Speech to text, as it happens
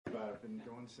I've been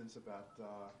going since about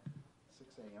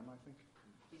 6 a.m., I think.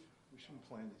 We shouldn't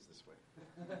plan these this way.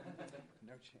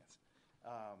 No chance.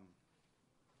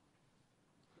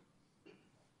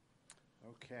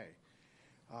 Okay.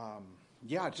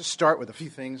 Just start with a few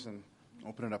things and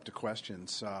open it up to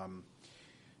questions.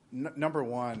 Number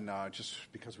one, just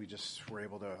because we just were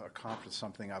able to accomplish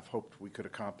something I've hoped we could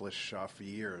accomplish for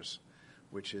years,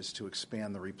 which is to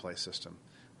expand the replay system.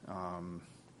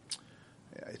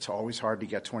 It's always hard to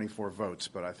get 24 votes,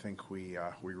 but I think we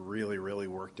really, really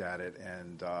worked at it.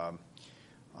 And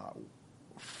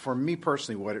for me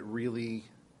personally, what it really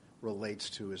relates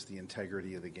to is the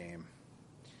integrity of the game.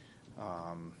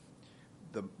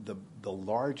 The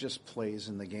largest plays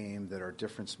in the game that are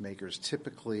difference makers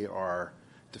typically are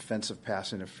defensive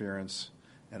pass interference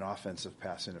and offensive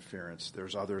pass interference.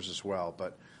 There's others as well,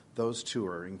 but those two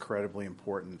are incredibly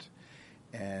important.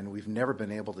 And we've never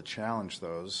been able to challenge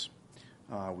those.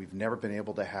 We've never been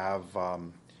able to have a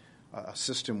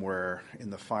system where in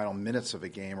the final minutes of a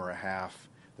game or a half,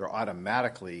 they're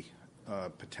automatically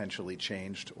potentially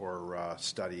changed or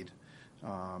studied.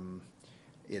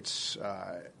 It's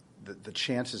the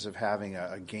chances of having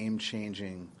a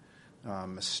game-changing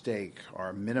mistake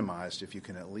are minimized if you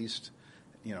can at least,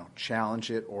 challenge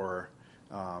it or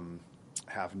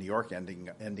have New York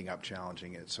ending up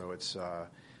challenging it. So it's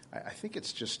I think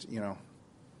it's just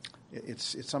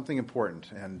it's something important.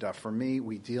 And for me,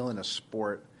 we deal in a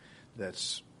sport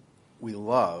we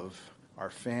love. Our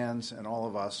fans and all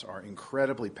of us are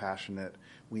incredibly passionate.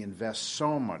 We invest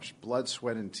so much blood,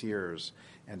 sweat, and tears,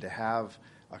 and to have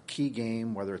a key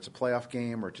game, whether it's a playoff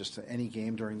game or just any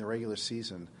game during the regular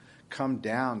season, come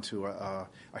down to a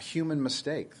human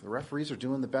mistake. The referees are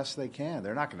doing the best they can.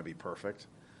 They're not going to be perfect.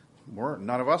 None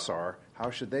of us are.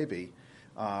 How should they be?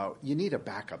 You need a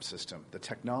backup system. The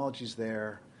technology's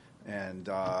there, and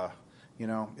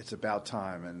it's about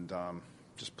time. And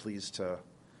just pleased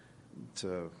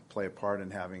to play a part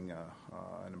in having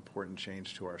an important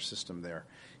change to our system there.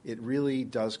 It really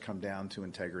does come down to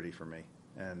integrity for me,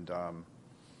 and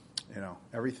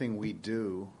everything we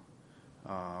do,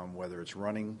 whether it's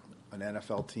running an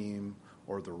NFL team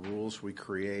or the rules we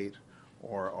create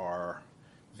or our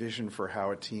vision for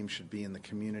how a team should be in the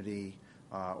community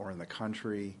or in the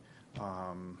country,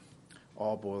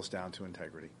 all boils down to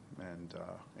integrity. And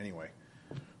anyway,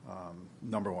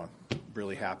 number one,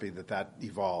 really happy that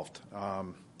evolved.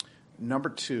 Number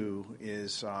two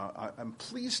is I'm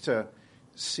pleased to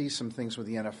see some things with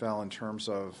the NFL in terms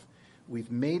of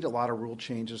we've made a lot of rule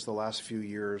changes the last few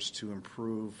years to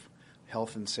improve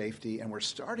health and safety, and we're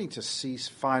starting to see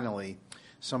finally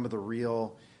some of the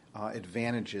real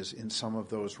advantages in some of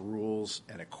those rules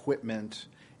and equipment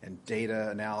and data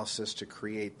analysis to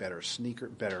create better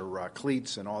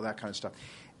cleats and all that kind of stuff.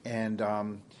 And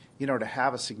to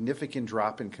have a significant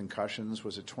drop in concussions,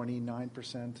 was it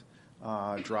 29%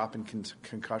 drop in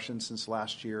concussions since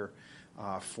last year,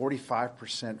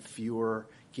 45% fewer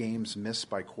games missed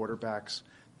by quarterbacks.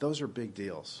 Those are big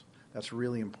deals. That's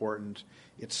really important.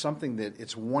 It's something that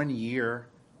it's 1 year,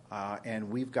 and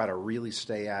we've got to really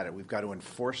stay at it. We've got to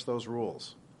enforce those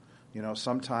rules.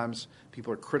 Sometimes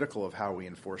people are critical of how we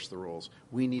enforce the rules.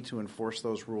 We need to enforce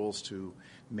those rules to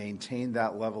maintain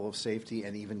that level of safety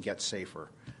and even get safer.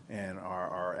 And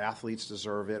our athletes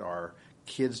deserve it. Our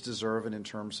kids deserve it in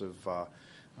terms of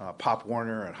Pop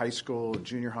Warner and high school and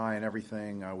junior high and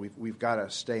everything. We've got to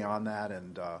stay on that,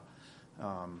 and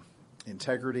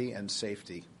integrity and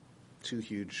safety, two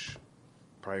huge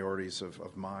priorities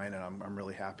of mine, and I'm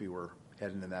really happy we're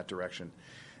heading in that direction.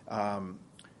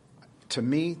 To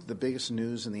me, the biggest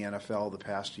news in the NFL the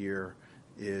past year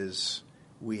is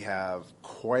we have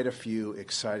quite a few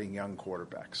exciting young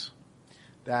quarterbacks.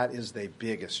 That is the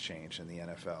biggest change in the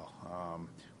NFL.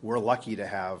 We're lucky to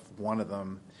have one of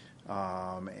them,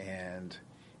 and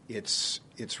it's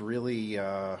really.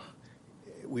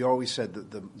 We always said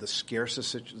that the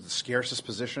scarcest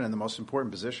position and the most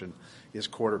important position is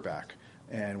quarterback,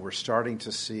 and we're starting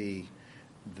to see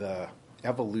the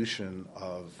evolution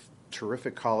of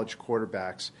terrific college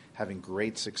quarterbacks having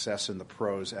great success in the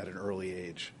pros at an early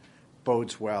age.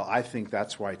 Bodes well. I think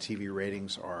that's why TV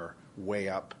ratings are way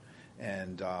up,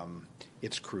 and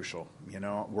it's crucial.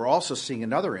 We're also seeing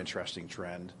another interesting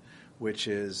trend, which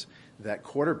is that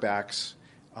quarterbacks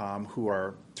who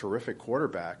are terrific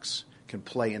quarterbacks can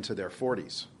play into their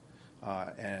 40s,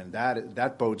 and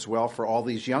that bodes well for all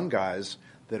these young guys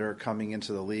that are coming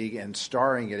into the league and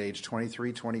starring at age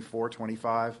 23, 24,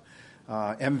 25.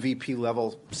 MVP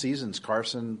level seasons.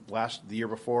 Carson the year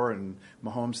before, and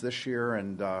Mahomes this year,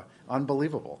 and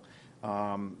unbelievable.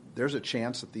 There's a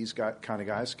chance that these kind of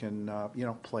guys can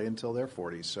play until their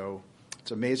 40s. So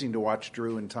it's amazing to watch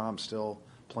Drew and Tom still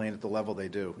playing at the level they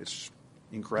do. It's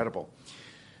incredible.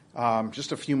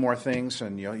 Just a few more things,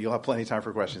 and you'll have plenty of time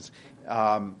for questions.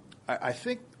 I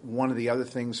think one of the other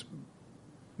things,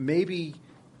 maybe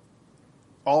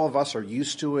all of us are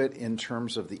used to it in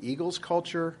terms of the Eagles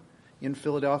culture in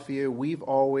Philadelphia. We've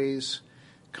always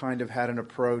kind of had an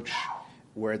approach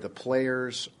where the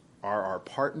players are our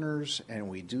partners, and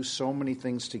we do so many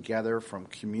things together, from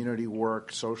community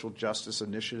work, social justice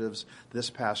initiatives this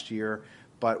past year.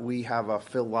 But we have a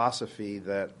philosophy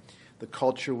that the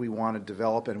culture we want to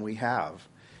develop, and we have,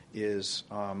 is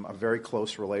a very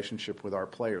close relationship with our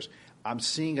players. I'm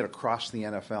seeing it across the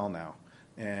NFL now,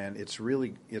 and it's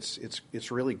really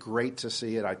great to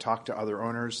see it. I talk to other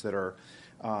owners that are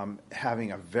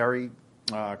having a very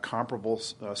comparable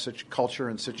culture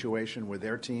and situation with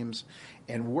their teams,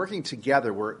 and working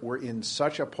together. We're in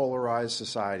such a polarized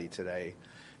society today,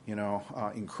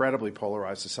 incredibly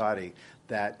polarized society,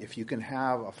 that if you can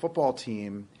have a football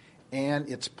team and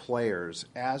its players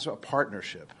as a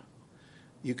partnership,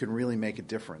 you can really make a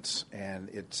difference. And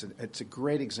it's a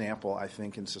great example, I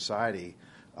think, in society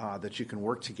that you can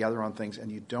work together on things,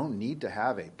 and you don't need to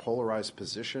have a polarized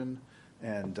position.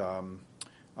 And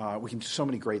we can do so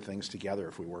many great things together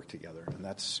if we work together, and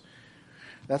that's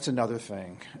another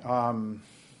thing.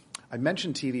 I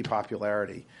mentioned TV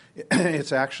popularity.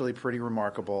 It's actually pretty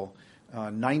remarkable.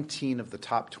 19 of the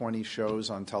top 20 shows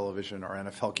on television are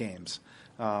NFL games.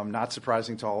 Not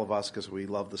surprising to all of us because we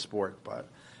love the sport, but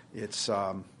it's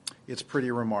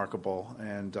pretty remarkable.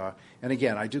 And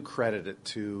again, I do credit it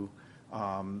to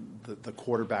the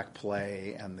quarterback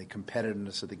play and the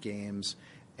competitiveness of the games,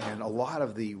 and a lot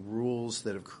of the rules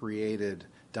that have created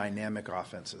dynamic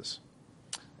offenses.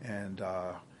 And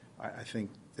I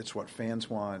think it's what fans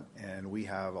want, and we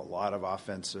have a lot of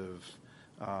offensive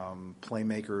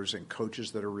playmakers and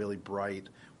coaches that are really bright.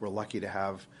 We're lucky to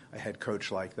have a head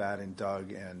coach like that in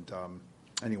Doug. And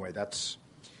anyway, that's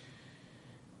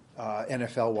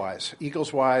NFL-wise.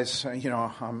 Eagles-wise,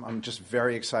 I'm just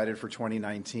very excited for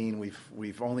 2019.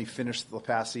 We've only finished the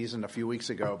past season a few weeks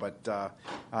ago, but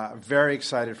very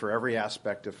excited for every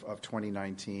aspect of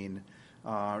 2019.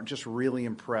 Just really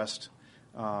impressed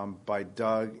by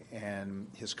Doug and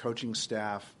his coaching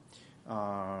staff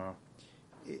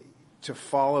to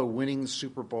follow winning the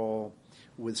Super Bowl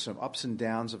with some ups and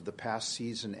downs of the past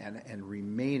season, and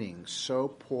remaining so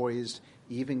poised,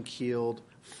 even-keeled,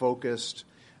 focused,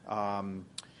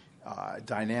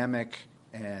 dynamic,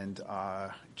 and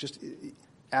just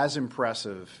as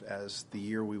impressive as the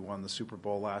year we won the Super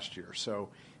Bowl last year. So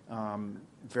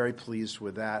very pleased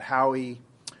with that. Howie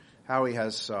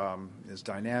is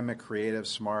dynamic, creative,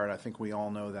 smart. I think we all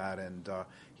know that, and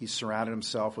he's surrounded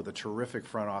himself with a terrific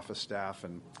front office staff,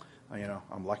 and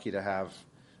I'm lucky to have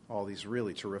all these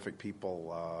really terrific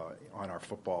people on our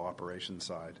football operations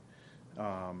side.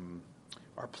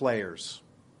 Our players,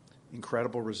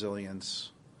 incredible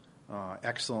resilience,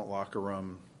 excellent locker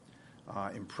room,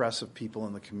 impressive people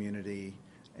in the community,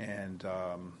 and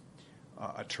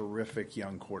a terrific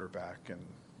young quarterback and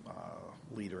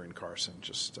leader in Carson.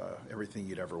 Just everything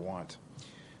you'd ever want.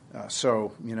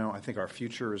 So I think our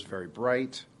future is very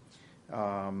bright.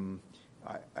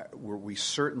 We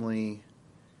certainly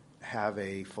have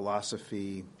a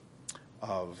philosophy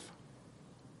of,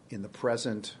 in the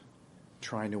present,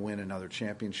 trying to win another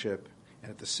championship,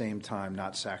 and at the same time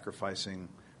not sacrificing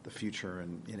the future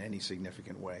in any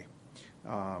significant way.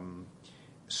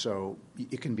 So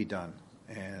it can be done,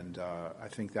 and I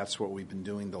think that's what we've been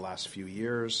doing the last few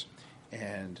years,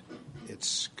 and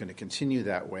it's going to continue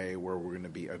that way, where we're going to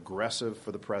be aggressive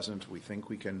for the present. We think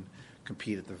we can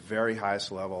compete at the very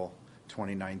highest level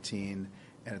 2019,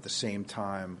 and at the same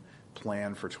time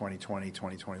plan for 2020,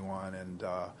 2021, and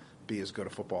be as good a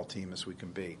football team as we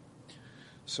can be.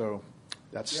 So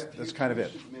that's kind of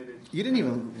it. You didn't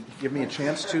even give me a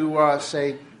chance to ask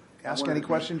any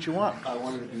questions you want. I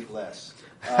wanted to beat less.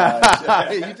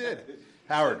 You did.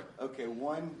 Howard. Okay,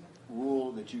 one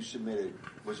rule that you submitted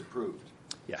was approved.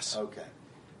 Yes. Okay.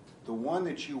 The one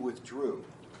that you withdrew,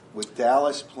 with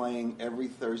Dallas playing every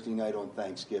Thursday night on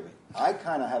Thanksgiving, I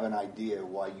kind of have an idea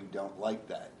why you don't like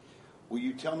that. Will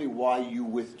you tell me why you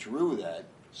withdrew that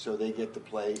so they get to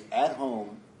play at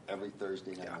home every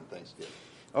Thursday night on Thanksgiving?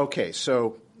 Okay,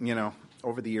 so,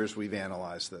 over the years we've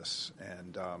analyzed this,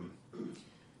 and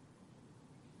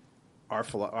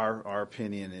our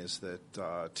opinion is that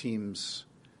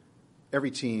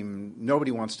every team,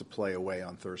 nobody wants to play away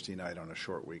on Thursday night on a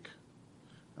short week.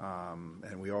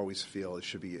 And we always feel it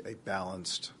should be a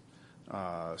balanced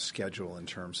schedule in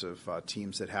terms of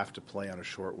teams that have to play on a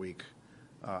short week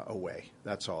away.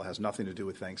 That's all. It has nothing to do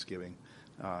with Thanksgiving.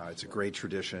 It's a great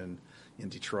tradition. in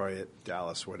Detroit,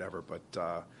 Dallas, whatever.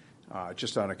 But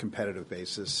just on a competitive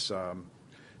basis,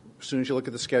 as soon as you look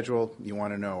at the schedule, you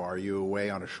want to know, are you away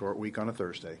on a short week on a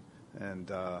Thursday?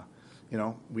 And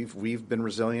we've been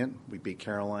resilient. We beat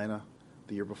Carolina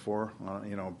the year before,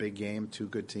 a big game, 2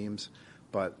 good teams.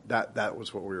 But that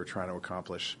was what we were trying to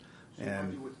accomplish. So why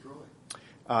did you withdraw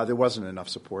it? There wasn't enough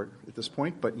support at this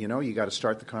point, but you got to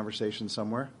start the conversation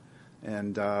somewhere,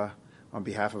 and on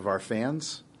behalf of our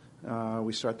fans,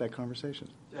 we start that conversation.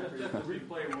 Just the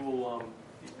replay rule,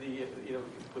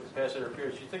 with the pass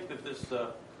interference, you think that this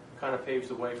kind of paves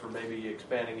the way for maybe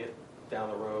expanding it down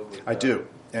the road? I do,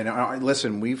 and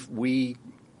listen, we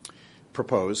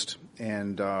proposed,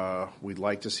 and we'd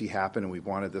like to see happen, and we've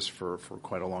wanted this for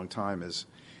quite a long time, is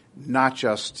not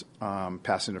just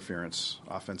pass interference,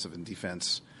 offensive and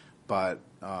defense, but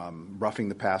roughing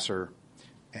the passer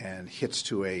and hits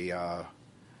to a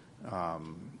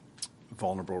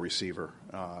vulnerable receiver.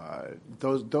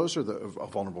 Those are a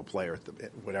vulnerable player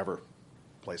at whatever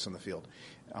place on the field.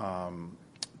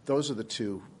 Those are the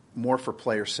two, more for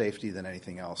player safety than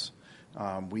anything else.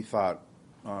 We thought,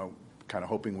 kind of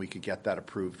hoping we could get that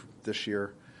approved this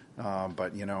year,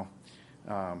 but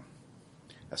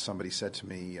as somebody said to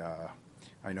me,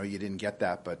 I know you didn't get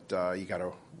that, but you got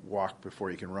to walk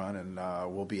before you can run, and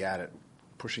we'll be at it,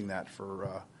 pushing that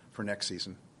for next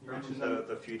season. You mentioned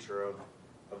the future of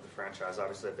the franchise.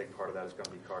 Obviously, a big part of that is going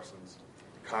to be Carson's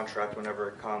contract whenever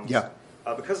it comes. Yeah.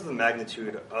 Because of the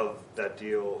magnitude of that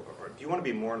deal, do you want to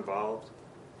be more involved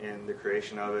in the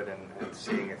creation of it and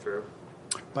seeing it through?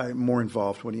 By more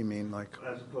involved, what do you mean? Like,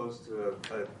 as opposed to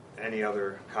any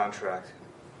other contract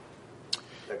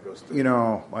that goes through?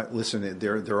 Listen,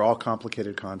 they're all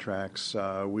complicated contracts.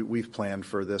 We've planned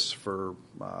for this for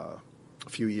a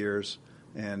few years,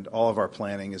 and all of our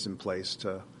planning is in place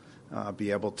to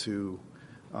be able to.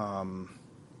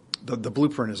 The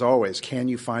blueprint is always: can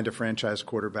you find a franchise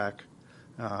quarterback?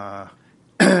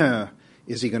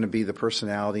 Is he going to be the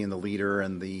personality and the leader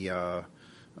and the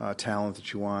talent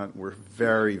that you want? We're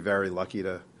very, very lucky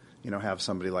to, have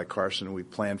somebody like Carson. We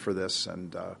planned for this,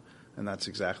 and that's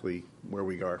exactly where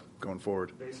we are going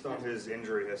forward. Based on his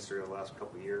injury history the last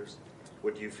couple of years,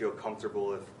 would you feel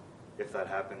comfortable if that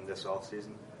happened this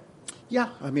offseason? Yeah,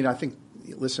 I think.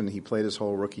 Listen, he played his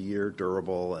whole rookie year,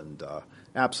 durable, and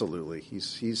absolutely,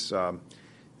 he's.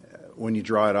 When you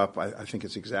draw it up, I think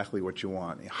it's exactly what you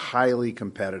want. A highly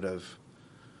competitive,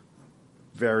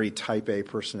 very type A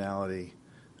personality,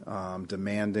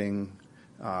 demanding,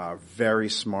 very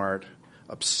smart,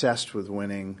 obsessed with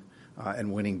winning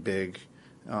and winning big,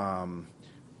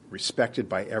 respected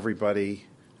by everybody.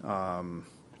 You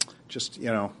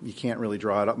can't really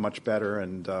draw it up much better,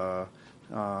 and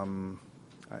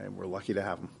we're lucky to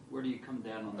have him. Where do you come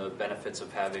down on the benefits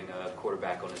of having a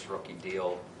quarterback on his rookie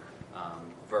deal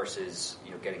versus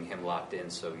getting him locked in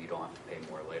so you don't have to pay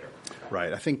more later?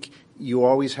 Right. I think you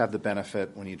always have the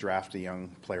benefit when you draft a young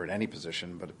player at any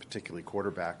position, but particularly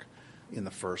quarterback, in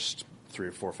the first 3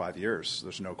 or 4 or 5 years.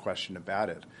 There's no question about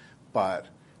it. But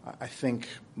I think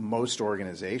most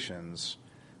organizations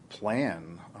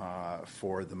plan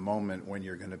for the moment when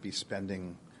you're going to be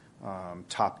spending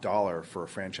top dollar for a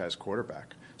franchise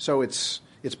quarterback. So it's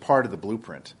part of the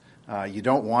blueprint. You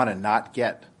don't want to not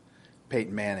get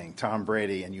Peyton Manning, Tom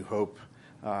Brady, and you hope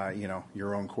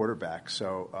your own quarterback.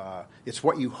 So it's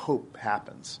what you hope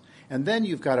happens. And then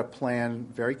you've got to plan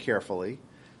very carefully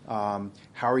how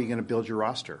are you going to build your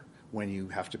roster when you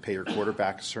have to pay your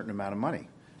quarterback a certain amount of money.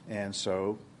 And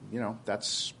so,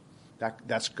 that's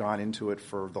gone into it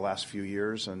for the last few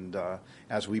years. And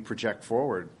as we project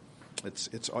forward,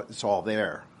 it's all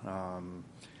there.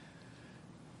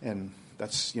 And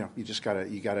that's, you just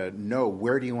gotta know,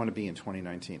 where do you want to be in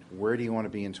 2019? Where do you want to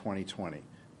be in 2020?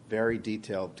 Very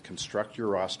detailed. Construct your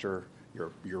roster,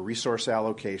 your resource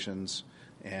allocations,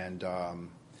 and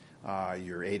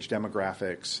your age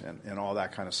demographics, and all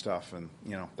that kind of stuff. And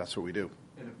that's what we do.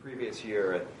 In a previous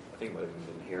year, I think it might have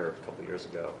been here a couple of years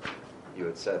ago, you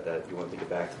had said that you wanted to get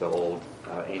back to the old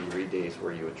Andy Reid days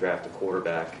where you would draft a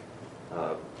quarterback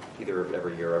either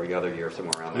every year or every other year,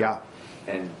 somewhere around there. Yeah.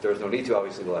 And there was no need to,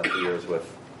 obviously, the last few years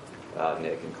with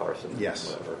Nick and Carson.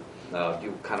 Yes. And whatever. Do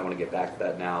you kind of want to get back to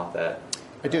that now? That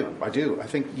I do. I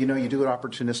think, you do it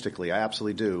opportunistically. I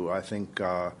absolutely do. I think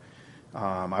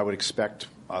I would expect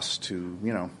us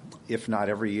to, if not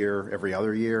every year, every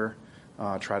other year,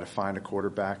 try to find a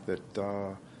quarterback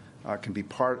that can be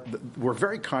part. We're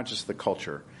very conscious of the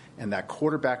culture. And that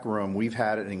quarterback room, we've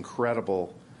had an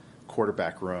incredible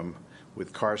quarterback room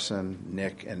with Carson,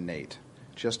 Nick, and Nate.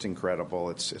 Just incredible.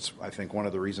 It's I think one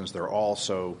of the reasons they're all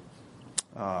so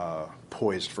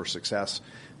poised for success.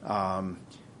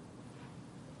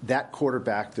 that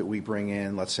quarterback that we bring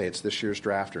in, let's say it's this year's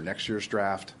draft or next year's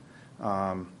draft,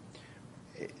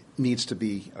 it needs to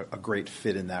be a great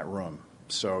fit in that room.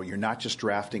 So you're not just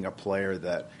drafting a player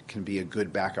that can be a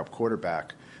good backup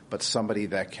quarterback, but somebody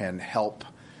that can help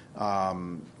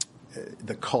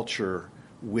the culture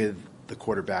with the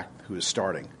quarterback who is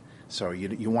starting. So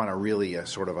you want a really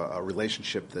sort of a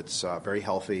relationship that's very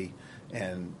healthy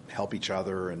and help each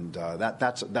other, and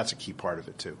that's a key part of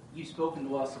it too. You've spoken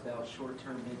to us about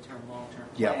short-term, mid-term, long-term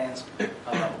Yep. plans.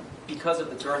 Because of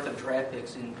the dearth of draft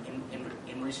picks in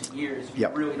recent years, you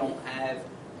Yep. really don't have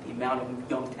the amount of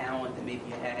young talent that maybe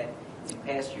you had in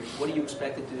past years. What do you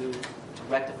expect to do to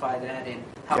rectify that, and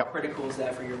how Yep. critical is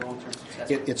that for your long-term success?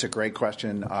 It's a great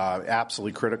question.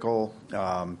 Absolutely critical.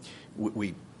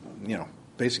 We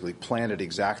basically planned it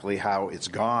exactly how it's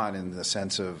gone in the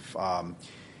sense of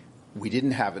we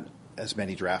didn't have as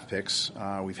many draft picks.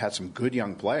 We've had some good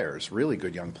young players, really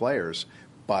good young players,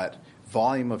 but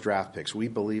volume of draft picks. We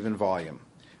believe in volume.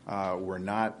 We're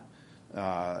not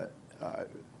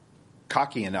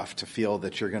cocky enough to feel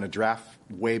that you're going to draft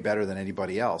way better than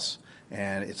anybody else,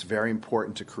 and it's very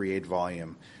important to create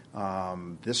volume.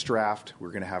 This draft,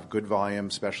 we're going to have good volume,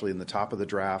 especially in the top of the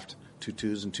draft, 2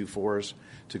 2s and 2 4s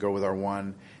to go with our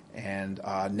 1. And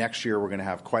next year, we're going to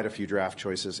have quite a few draft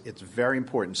choices. It's very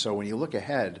important. So when you look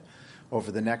ahead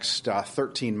over the next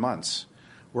 13 months,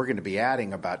 we're going to be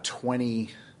adding about 20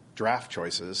 draft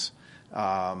choices.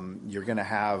 You're going to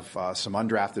have some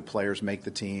undrafted players make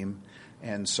the team.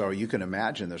 And so you can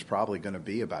imagine there's probably going to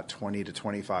be about 20 to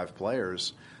 25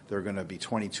 players that are going to be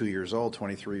 22 years old,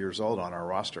 23 years old on our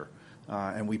roster.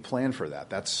 And we plan for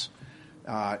that.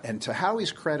 And to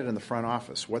Howie's credit in the front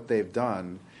office, what they've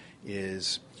done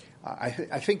is I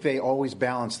think they always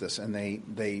balance this, and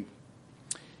they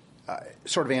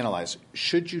sort of analyze,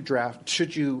 should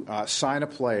you sign a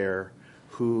player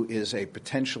who is a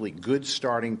potentially good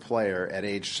starting player at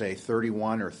age, say,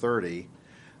 31 or 30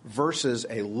 versus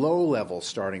a low-level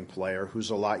starting player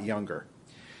who's a lot younger.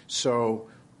 So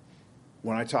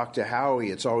when I talk to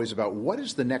Howie, it's always about what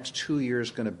is the next 2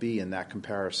 years going to be in that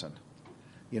comparison.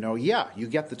 You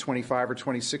get the 25 or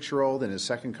 26-year-old in his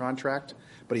second contract,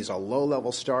 but he's a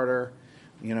low-level starter.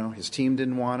 His team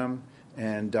didn't want him,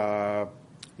 and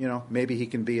maybe he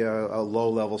can be a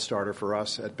low-level starter for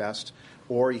us at best.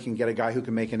 Or you can get a guy who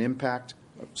can make an impact,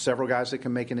 several guys that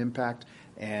can make an impact,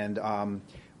 and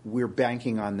we're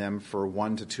banking on them for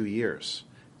 1 to 2 years.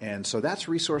 And so that's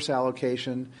resource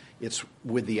allocation. It's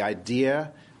with the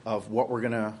idea of what we're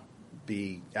going to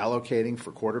be allocating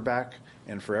for quarterback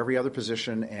and for every other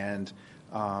position, and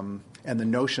the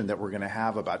notion that we're going to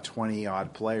have about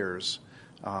 20-odd players,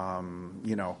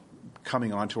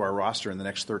 coming onto our roster in the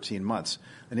next 13 months.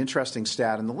 An interesting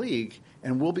stat in the league,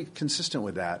 and we'll be consistent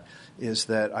with that, is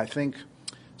that I think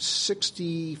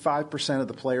 65% of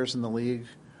the players in the league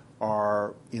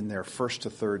are in their first to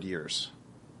third years.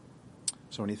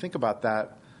 So when you think about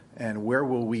that, and where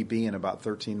will we be in about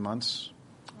 13 months,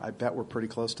 I bet we're pretty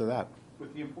close to that.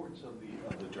 With the importance of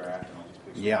the draft and all these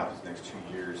picks Yeah. for the next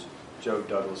 2 years, Joe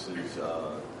Douglas's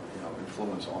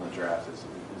influence on the draft is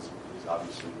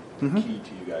obviously key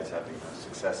to you guys having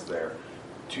success there.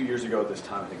 2 years ago at this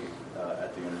time, I think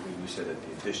at the interview you said that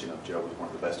the addition of Joe was one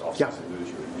of the best offensive moves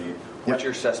you had made. What's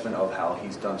your assessment of how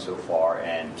he's done so far,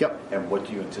 and what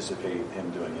do you anticipate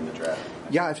him doing in the draft?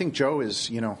 Yeah, I think Joe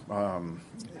is,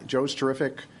 Joe's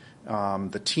terrific.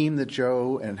 The team that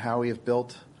Joe and Howie have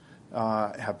built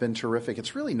have been terrific.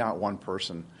 It's really not one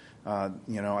person.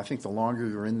 I think the longer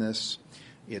you're in this,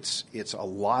 it's a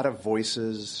lot of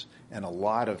voices and a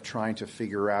lot of trying to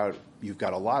figure out. You've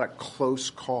got a lot of close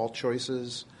call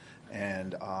choices,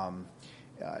 and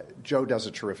Joe does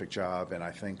a terrific job. And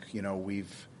I think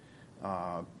we've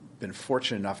been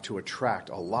fortunate enough to attract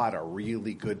a lot of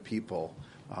really good people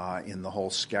in the whole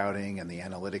scouting and the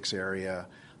analytics area.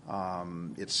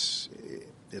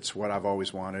 It's what I've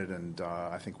always wanted, and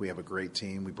I think we have a great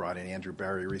team. We brought in Andrew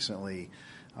Barry recently,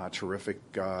 terrific,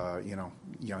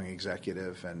 young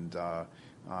executive, and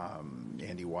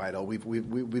Andy Weidel.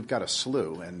 We've got a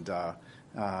slew, and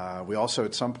we also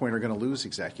at some point are going to lose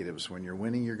executives. When you're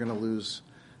winning, you're going to lose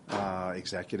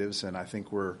executives, and I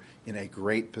think we're in a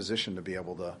great position to be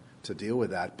able to deal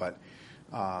with that. But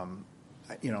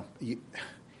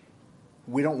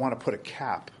we don't want to put a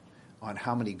cap on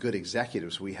how many good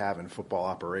executives we have in football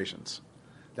operations.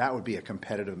 That would be a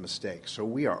competitive mistake. So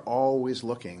we are always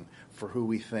looking for who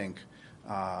we think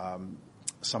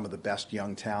some of the best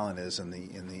young talent is in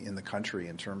the country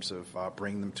in terms of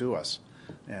bringing them to us.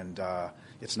 And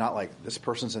it's not like this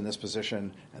person's in this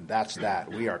position and that's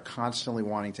that. We are constantly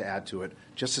wanting to add to it,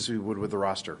 just as we would with the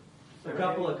roster. A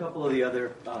couple of the other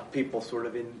people sort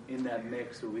of in that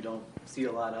mix who we don't see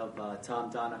a lot of, Tom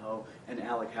Donahoe and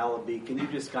Alec Hallaby. Can you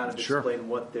just kind of explain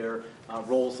what their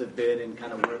roles have been and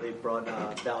kind of where they've brought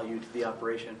value to the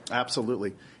operation?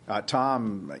 Absolutely.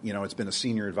 Tom, it's been a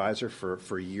senior advisor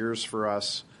for years for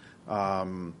us.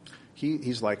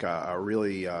 He's like a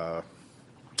really, I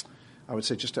would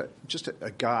say, just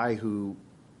a guy who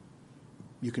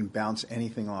you can bounce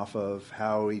anything off of.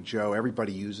 Howie, Joe,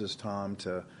 everybody uses Tom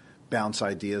to bounce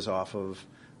ideas off of.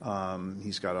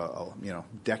 He's got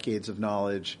decades of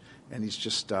knowledge, and he's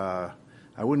just I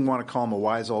wouldn't want to call him a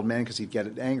wise old man because he'd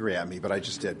get angry at me, but I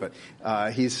just did. But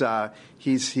he's a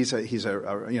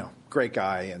great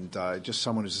guy, and just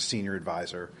someone who's a senior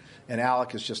advisor. And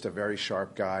Alec is just a very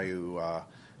sharp guy who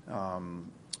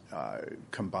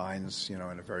combines, in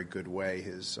a very good way,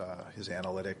 his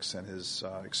analytics and his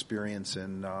experience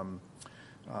in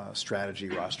strategy,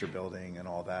 roster building, and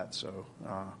all that. So,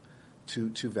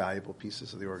 two valuable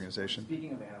pieces of the organization.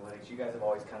 Speaking of analytics, you guys have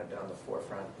always kind of been on the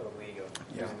forefront of the league of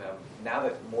using them. Now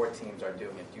that more teams are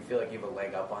doing it, do you feel like you have a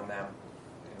leg up on them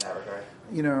in that regard?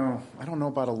 I don't know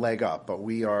about a leg up, but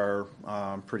we are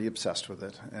pretty obsessed with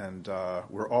it, and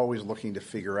we're always looking to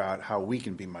figure out how we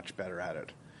can be much better at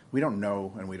it. We don't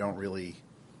know, and we don't really.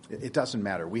 It doesn't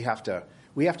matter. We have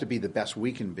to be the best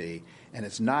we can be, and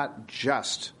it's not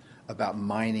just about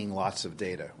mining lots of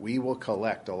data. We will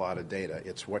collect a lot of data.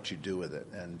 It's what you do with it,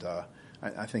 and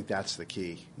I think that's the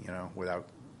key. Without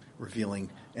revealing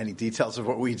any details of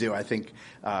what we do, I think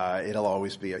it'll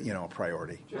always be a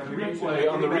priority. On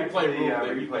the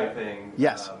replay thing.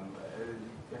 Yes.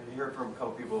 You heard from a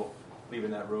couple people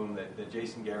leaving that room that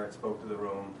Jason Garrett spoke to the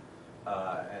room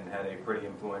and had a pretty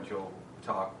influential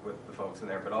talk with the folks in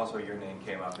there, but also your name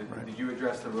came up. Did you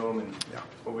address the room, and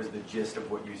what was the gist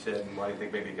of what you said, and why do you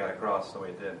think maybe it got across the way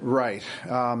it did? Right.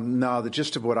 No, the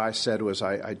gist of what I said was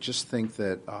I just think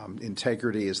that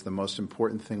integrity is the most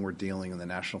important thing we're dealing in the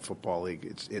National Football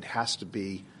League. It has to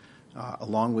be,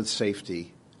 along with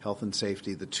safety, health and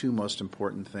safety, the two most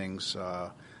important things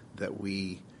that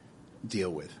we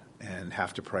deal with and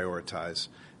have to prioritize.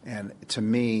 And to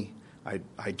me,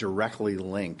 I directly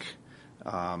link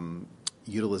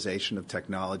utilization of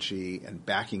technology and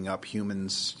backing up human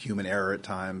error at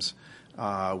times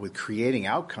with creating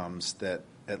outcomes that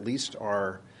at least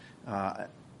are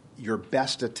your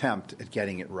best attempt at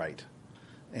getting it right.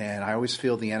 And I always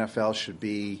feel the NFL should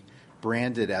be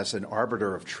branded as an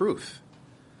arbiter of truth.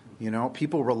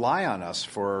 People rely on us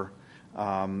for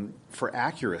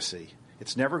accuracy.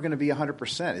 It's never going to be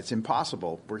 100%. It's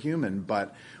impossible. We're human,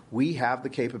 but we have the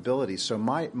capabilities. So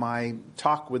my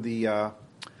talk with the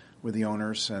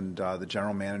owners and the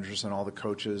general managers and all the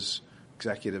coaches,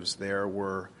 executives there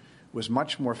was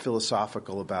much more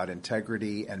philosophical about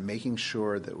integrity and making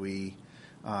sure that we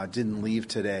didn't leave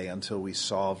today until we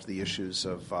solved the issues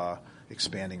of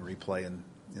expanding replay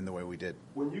in the way we did.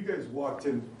 When you guys walked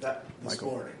in this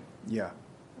morning,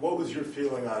 what was your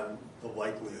feeling on the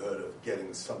likelihood of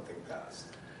getting something passed?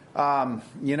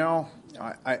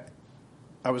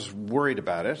 I was worried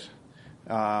about it.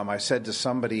 I said to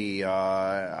somebody,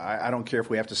 I don't care if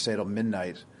we have to stay till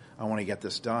midnight. I want to get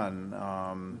this done.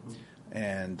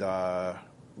 And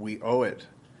we owe it.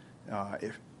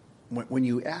 When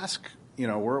you ask,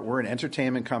 we're an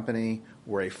entertainment company,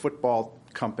 we're a football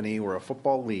company, we're a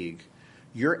football league.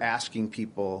 You're asking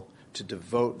people to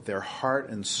devote their heart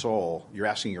and soul. You're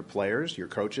asking your players, your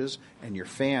coaches, and your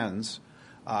fans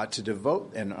to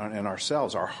devote, and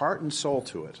ourselves, our heart and soul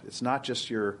to it. It's not just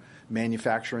your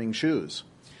manufacturing shoes.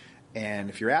 And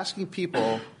if you're asking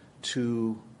people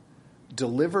to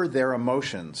deliver their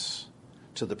emotions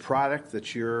to the product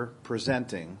that you're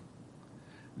presenting,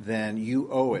 then you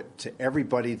owe it to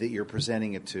everybody that you're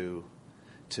presenting it to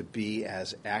be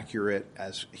as accurate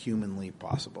as humanly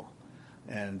possible.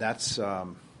 And that's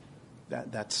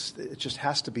it just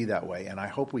has to be that way, and I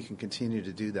hope we can continue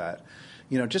to do that.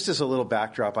 Just as a little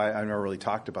backdrop, I've never really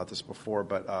talked about this before,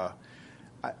 but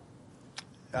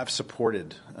I've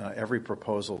supported every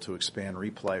proposal to expand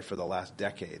replay for the last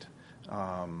decade.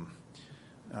 Bill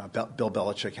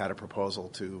Belichick had a proposal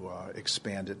to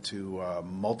expand it to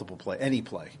multiple play, any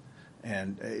play,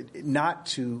 and not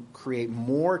to create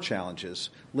more challenges,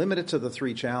 limit it to the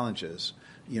 3 challenges.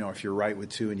 If you're right with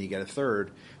 2 and you get a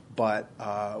third, but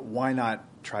why not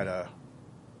try to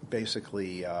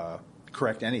basically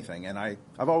correct anything? And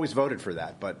I've always voted for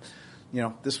that, but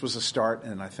this was a start,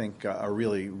 and I think a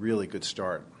really, really good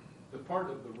start. The part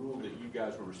of the rule that you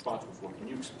guys were responsible for, can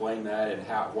you explain that and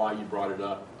why you brought it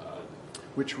up?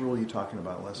 Which rule are you talking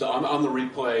about, Les? On the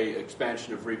replay,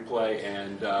 expansion of replay,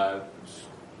 and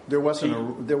There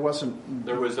wasn't. There was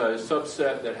a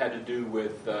subset that had to do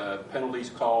with penalties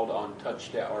called on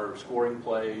touchdown or scoring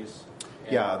plays.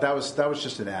 Yeah, that was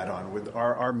just an add-on. With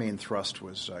our main thrust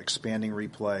was expanding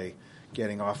replay,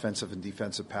 getting offensive and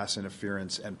defensive pass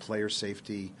interference, and player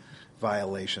safety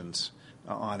violations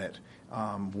on it.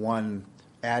 One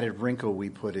added wrinkle we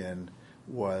put in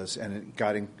was, and it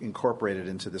got incorporated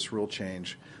into this rule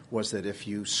change, was that if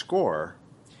you score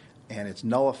and it's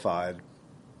nullified,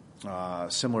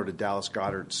 similar to Dallas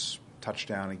Goedert's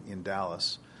touchdown in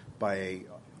Dallas, by a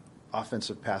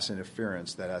offensive pass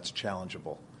interference, that's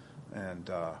challengeable. And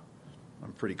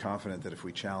I'm pretty confident that if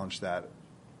we challenged that,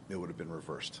 it would have been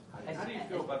reversed. How do you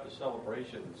feel about the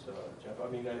celebrations, Jeff? I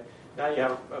mean, now you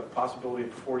have a possibility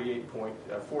of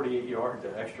 48-yard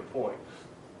extra point.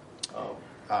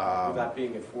 Without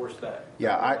being enforced that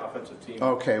offensive team.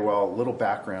 Okay, well, a little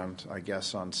background, I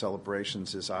guess, on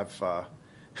celebrations is I've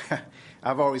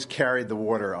always carried the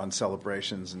water on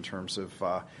celebrations in terms of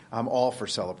I'm all for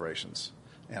celebrations,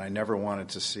 and I never wanted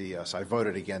to see us. I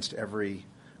voted against every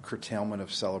curtailment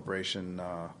of celebration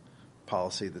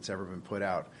policy that's ever been put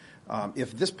out.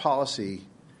 If this policy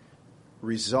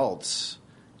results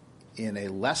in a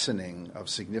lessening of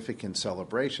significant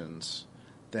celebrations,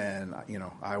 then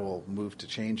I will move to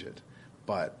change it.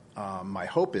 But my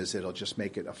hope is it'll just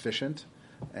make it efficient,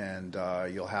 and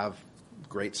you'll have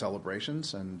great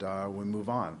celebrations, and we move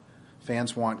on.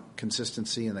 Fans want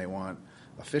consistency and they want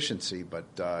efficiency, but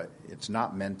it's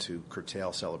not meant to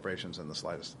curtail celebrations in the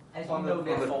slightest. As you know,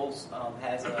 Nick Foles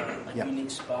has a unique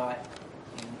spot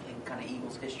in kind of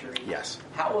Eagles history. Yes.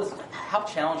 How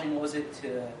challenging was it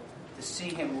to see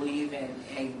him leave,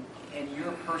 and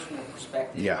your personal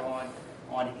perspective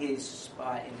on his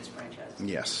spot in this franchise?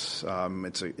 Yes,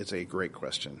 it's a great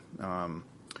question.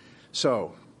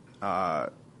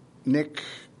 Nick,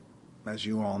 as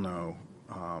you all know,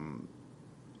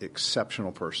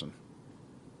 exceptional person.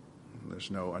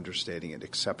 There's no understating it.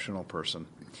 Exceptional person.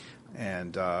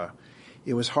 And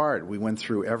it was hard. We went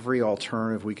through every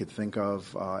alternative we could think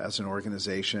of as an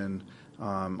organization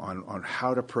on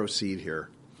how to proceed here.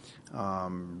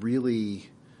 Really,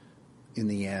 in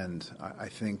the end, I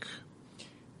think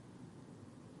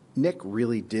Nick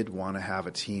really did want to have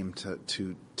a team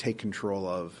to take control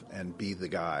of and be the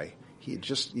guy. He had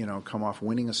just, come off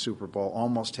winning a Super Bowl,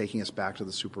 almost taking us back to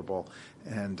the Super Bowl.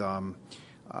 And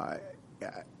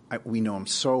we know him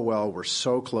so well. We're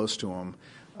so close to him.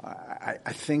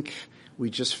 I think we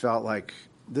just felt like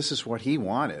this is what he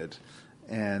wanted.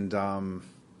 And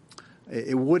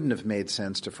it wouldn't have made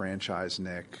sense to franchise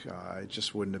Nick. It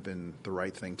just wouldn't have been the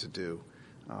right thing to do.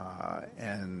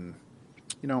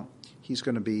 He's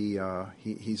going to be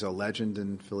he's a legend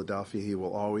in Philadelphia. He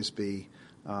will always be.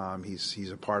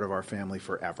 He's a part of our family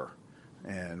forever,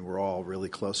 and we're all really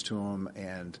close to him.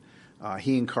 And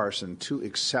he and Carson,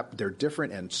 they're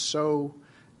different and so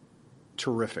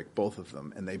terrific, both of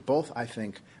them. And they both, I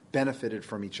think, benefited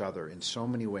from each other in so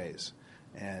many ways.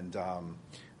 And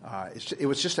it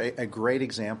was just a great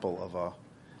example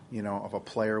of a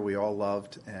player we all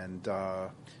loved and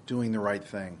doing the right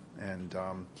thing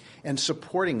and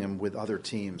supporting him with other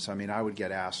teams. I mean, I would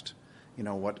get asked,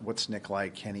 what's Nick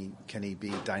like? Can he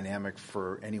be dynamic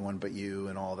for anyone but you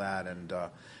and all that? And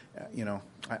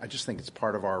I just think it's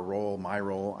part of our role, my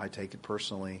role. I take it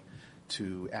personally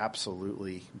to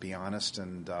absolutely be honest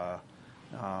and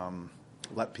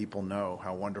let people know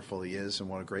how wonderful he is and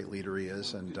what a great leader he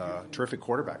is and terrific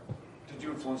quarterback. Did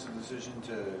you influence the decision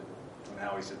when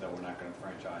Howie said that we're not going to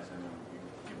franchise him?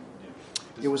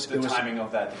 It was the timing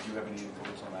of that. Did you have any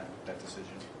influence on that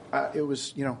decision? It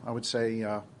was, I would say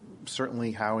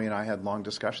certainly Howie and I had long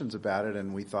discussions about it,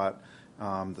 and we thought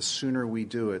the sooner we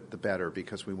do it, the better,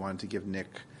 because we wanted to give Nick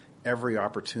every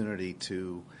opportunity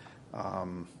to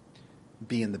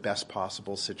be in the best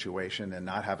possible situation and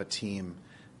not have a team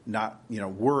not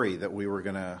worry that we were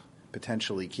going to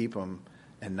potentially keep him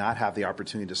and not have the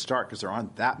opportunity to start, because there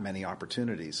aren't that many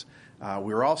opportunities.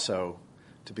 We were also,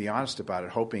 to be honest about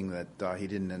it, hoping that he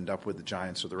didn't end up with the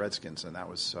Giants or the Redskins, and that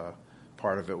was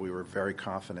part of it. We were very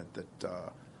confident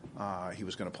that he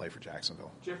was going to play for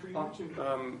Jacksonville. Jeffrey,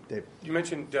 you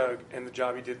mentioned Doug and the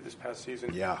job he did this past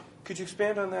season. Yeah. Could you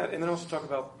expand on that and then also talk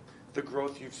about the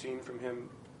growth you've seen from him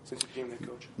since he became the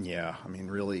coach? Yeah, I mean,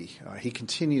 really, he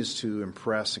continues to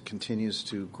impress and continues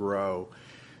to grow.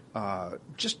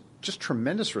 Just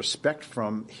tremendous respect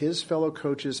from his fellow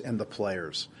coaches and the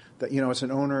players. That as an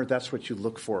owner, that's what you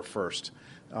look for first.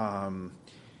 I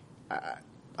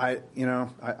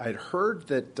I'd heard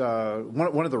that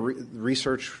one of the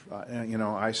research,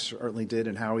 I certainly did,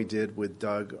 and Howie did with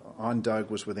Doug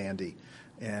was with Andy.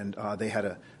 And they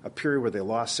had a period where they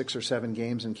lost 6 or 7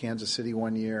 games in Kansas City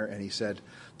one year, and he said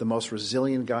the most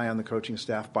resilient guy on the coaching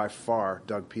staff by far,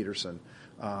 Doug Peterson.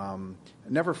 I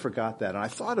never forgot that. And I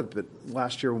thought of it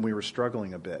last year when we were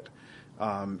struggling a bit.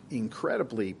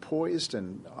 Incredibly poised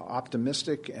and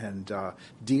optimistic and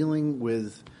dealing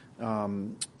with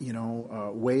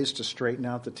ways to straighten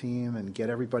out the team and get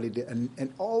everybody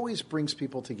and always brings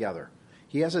people together.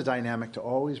 He has a dynamic to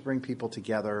always bring people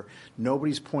together.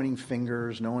 Nobody's pointing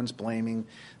fingers. No one's blaming,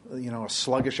 a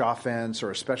sluggish offense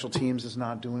or a special teams is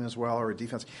not doing as well or a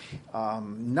defense.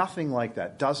 Nothing like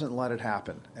that. Doesn't let it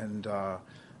happen. And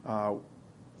what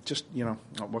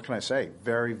can I say?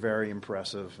 Very, very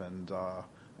impressive and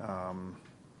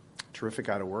terrific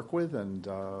guy to work with. And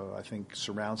I think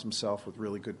surrounds himself with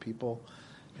really good people.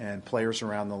 And players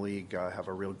around the league have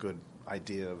a real good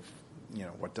idea of,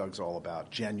 what Doug's all about.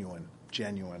 Genuine.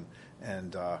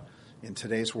 And in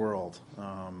today's world,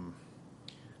 I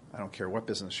don't care what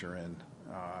business you're in,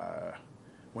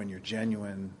 when you're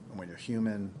genuine, when you're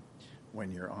human,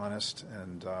 when you're honest,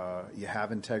 and you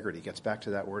have integrity, it gets back to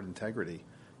that word integrity,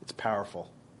 it's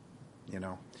powerful,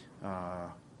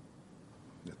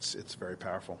 it's very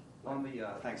powerful. On the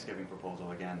Thanksgiving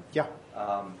proposal again, yeah,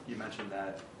 you mentioned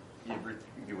that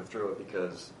you withdrew it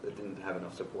because it didn't have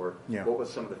enough support. Yeah. What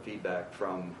was some of the feedback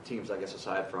from teams, I guess,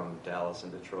 aside from Dallas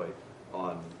and Detroit,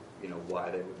 on why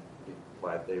they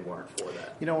weren't for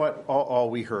that? You know what?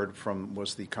 All we heard from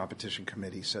was the competition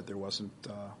committee said there wasn't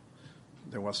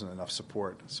enough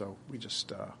support. So we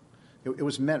just it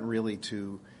was meant really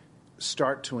to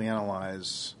start to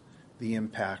analyze the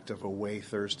impact of away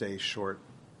Thursday short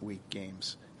week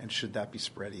games and should that be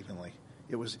spread evenly.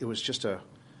 It was just a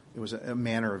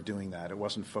manner of doing that. It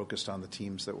wasn't focused on the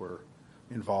teams that were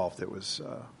involved. It was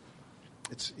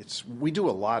we do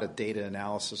a lot of data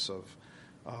analysis of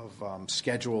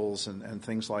schedules and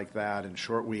things like that and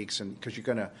short weeks, and because you're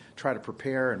going to try to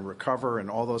prepare and recover and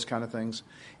all those kind of things.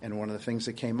 And one of the things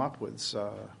that came up was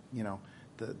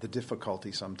the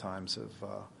difficulty sometimes of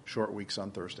short weeks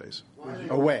on Thursdays. Why do they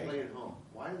away. Play at home?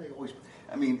 Why do they always?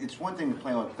 I mean, it's one thing to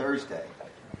play on Thursday,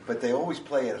 but they always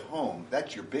play at home.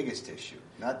 That's your biggest issue.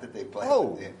 Not that they play.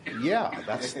 Yeah,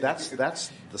 that's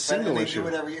the single they issue. do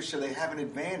it every year, so they have an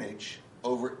advantage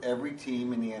over every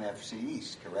team in the NFC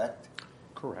East. Correct.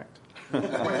 Correct.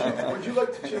 Would you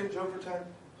like to change overtime?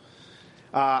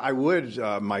 I would,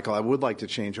 Michael. I would like to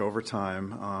change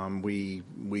overtime.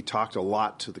 We talked a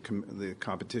lot to the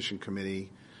competition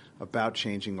committee about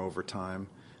changing overtime.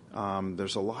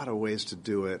 There's a lot of ways to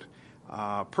do it.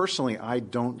 Personally, I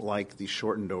don't like the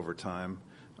shortened overtime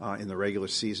in the regular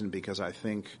season because I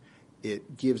think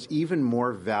it gives even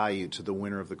more value to the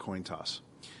winner of the coin toss.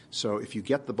 So if you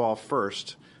get the ball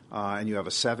first and you have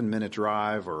a 7-minute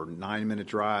drive or 9-minute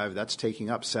drive, that's taking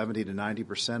up 70 to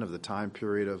 90% of the time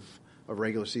period of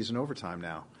regular season overtime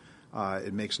now.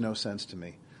 It makes no sense to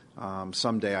me.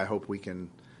 Someday I hope we can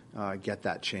get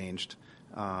that changed.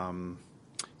 And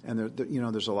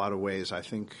there's a lot of ways. I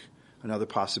think another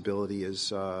possibility is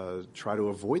try to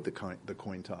avoid the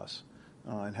coin toss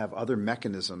and have other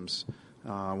mechanisms.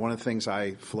 One of the things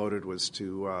I floated was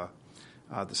to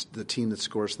the team that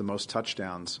scores the most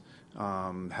touchdowns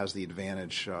has the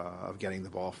advantage of getting the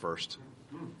ball first.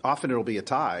 Often it'll be a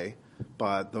tie,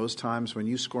 but those times when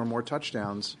you score more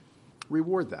touchdowns,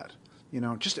 reward that. You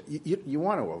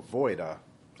want to avoid a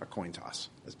coin toss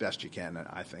as best you can,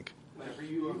 I think. Whenever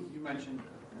you mentioned,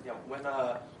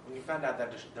 when you found out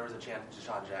that there was a chance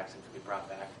Deshaun Jackson could be brought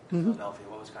back to Philadelphia,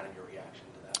 what was kind of your reaction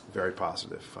to that? Very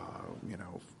positive.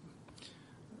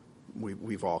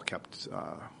 We've all kept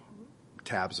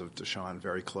tabs of Deshaun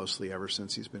very closely ever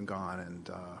since he's been gone, and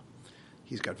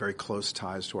he's got very close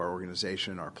ties to our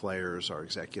organization, our players, our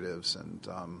executives, and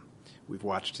we've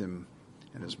watched him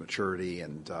and his maturity,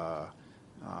 and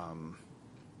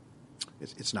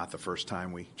it's not the first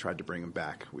time we tried to bring him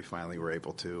back. We finally were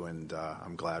able to, and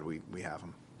I'm glad we have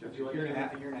him. A year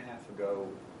and a half ago,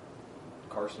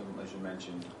 Carson, as you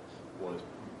mentioned, was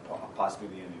possibly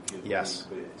the MVP of the yes.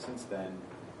 league, but since then,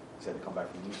 he's had to come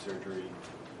back from knee surgery.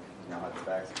 He's now had a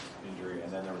back injury,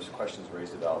 and then there was questions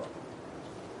raised about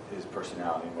his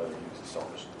personality and whether he was a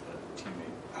selfish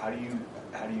teammate. How do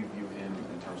you view him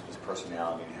in terms of his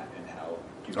personality and how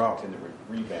do you tend to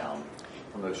rebound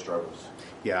from those struggles?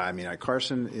 Yeah, I mean,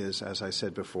 Carson is, as I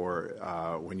said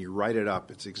before, when you write it up,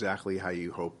 it's exactly how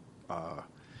you hope.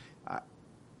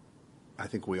 I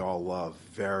think we all love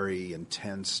very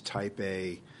intense, type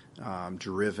A,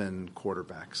 driven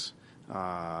quarterbacks,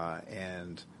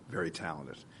 and very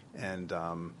talented. and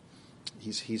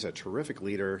he's a terrific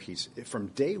leader. He's from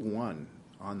day one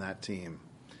on that team.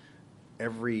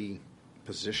 Every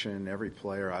position, every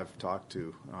player I've talked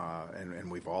to,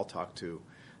 and we've all talked to,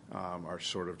 are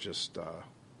sort of just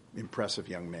impressive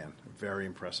young man, very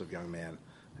impressive young man,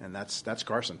 and that's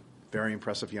Carson, very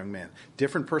impressive young man.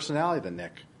 Different personality than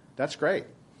Nick. That's great,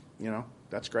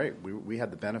 that's great. We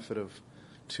had the benefit of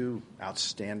two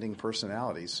outstanding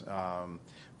personalities,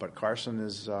 but Carson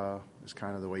is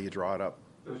kind of the way you draw it up.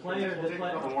 The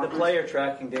player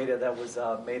tracking data that was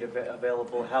made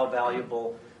available, how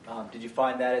valuable did you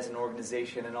find that as an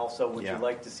organization, and also would you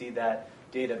like to see that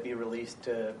data be released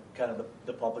to kind of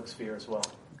the public sphere as well?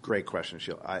 Great question,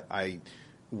 Sheila.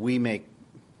 We make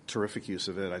terrific use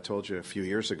of it. I told you a few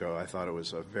years ago I thought it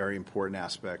was a very important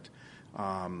aspect.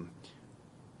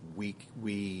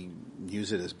 We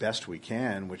use it as best we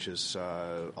can, which is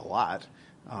a lot.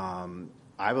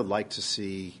 I would like to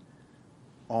see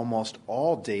almost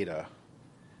all data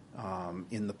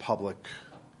in the public,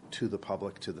 to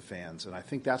the fans, and I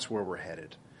think that's where we're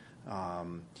headed.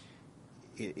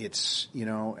 It's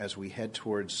as we head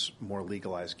towards more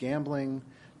legalized gambling,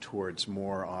 towards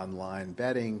more online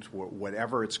betting,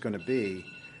 whatever it's going to be,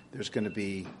 there's going to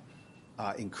be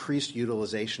increased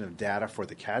utilization of data for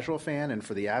the casual fan and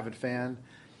for the avid fan,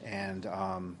 and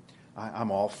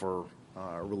I'm all for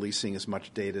releasing as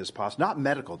much data as possible. Not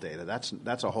medical data.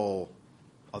 That's a whole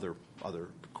other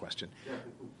question.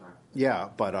 Yeah,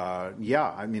 but I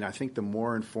mean, I think the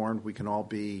more informed we can all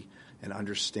be and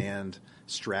understand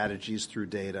strategies through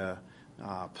data,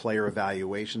 player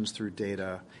evaluations through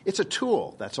data. It's a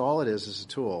tool. That's all it is a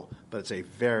tool, but it's a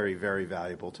very, very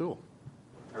valuable tool.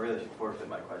 I really should forfeit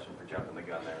my question for jumping the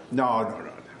gun there.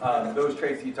 No. Those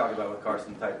traits that you talked about with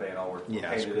Carson, Type A, and all were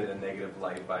painted in a negative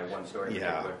light by one story in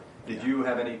particular. Did you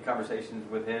have any conversations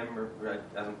with him? Or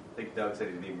I don't think Doug said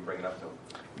he didn't even bring it up to him.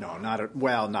 No,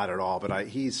 not at all. But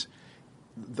he's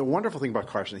the wonderful thing about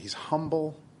Carson. He's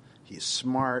humble. He's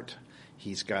smart.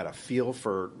 He's got a feel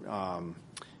for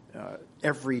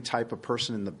every type of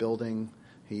person in the building.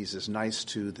 He's as nice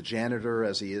to the janitor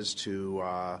as he is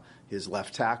to his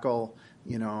left tackle.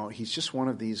 He's just one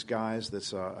of these guys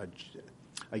that's,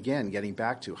 again, getting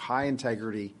back to high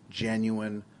integrity,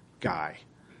 genuine guy,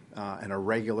 and a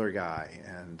regular guy.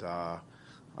 And,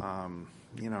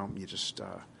 you just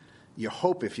you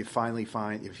hope if you find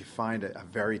a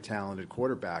very talented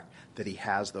quarterback that he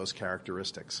has those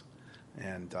characteristics.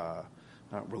 And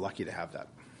we're lucky to have that.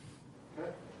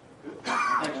 Okay.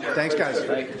 Thanks, guys.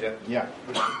 Thank you, Jeff. Yeah.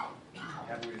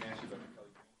 Happy we didn't ask you about